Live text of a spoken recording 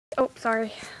Oh,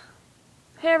 sorry.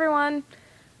 Hey everyone.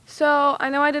 So, I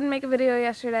know I didn't make a video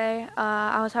yesterday.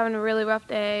 I was having a really rough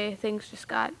day. Things just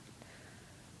got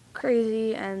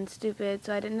crazy and stupid,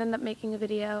 so I didn't end up making a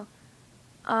video.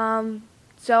 So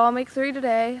I'll make 3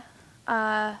 today,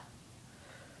 kind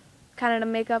of to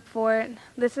make up for it.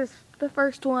 This is the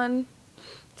first one.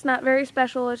 It's not very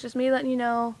special. It's just me letting you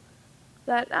know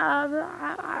that,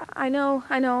 I know,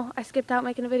 I skipped out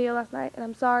making a video last night, and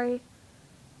I'm sorry.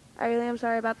 I really am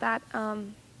sorry about that. I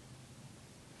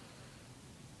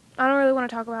don't really want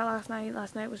to talk about last night.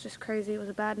 Last night was just crazy. It was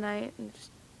a bad night, and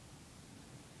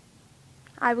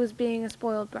I was being a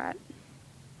spoiled brat.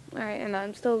 Alright, and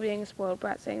I'm still being a spoiled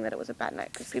brat saying that it was a bad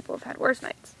night, because people have had worse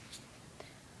nights.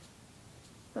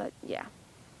 But, yeah.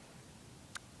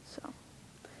 So.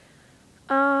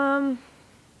 I'm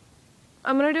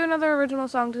gonna do another original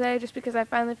song today, just because I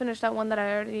finally finished that one that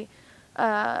I already,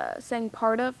 sang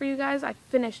part of for you guys. I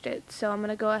finished it, so I'm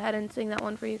gonna go ahead and sing that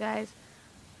one for you guys,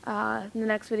 in the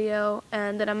next video,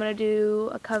 and then I'm gonna do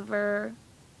a cover,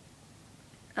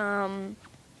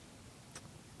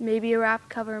 maybe a rap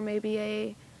cover, maybe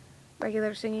a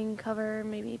regular singing cover,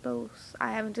 maybe both.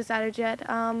 I haven't decided yet.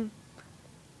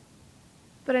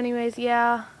 But anyways,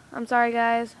 yeah, I'm sorry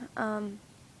guys.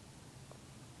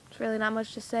 It's really not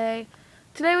much to say.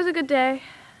 Today was a good day.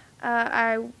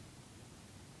 I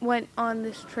went on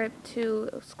this trip to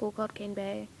a school called Cane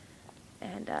Bay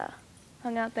and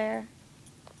hung out there.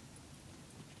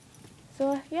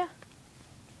 So yeah,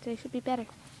 today should be better.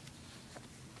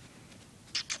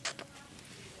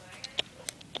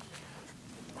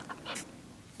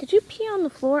 Did you pee on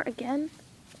the floor again?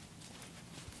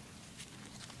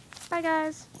 Bye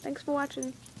guys. Thanks for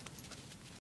watching.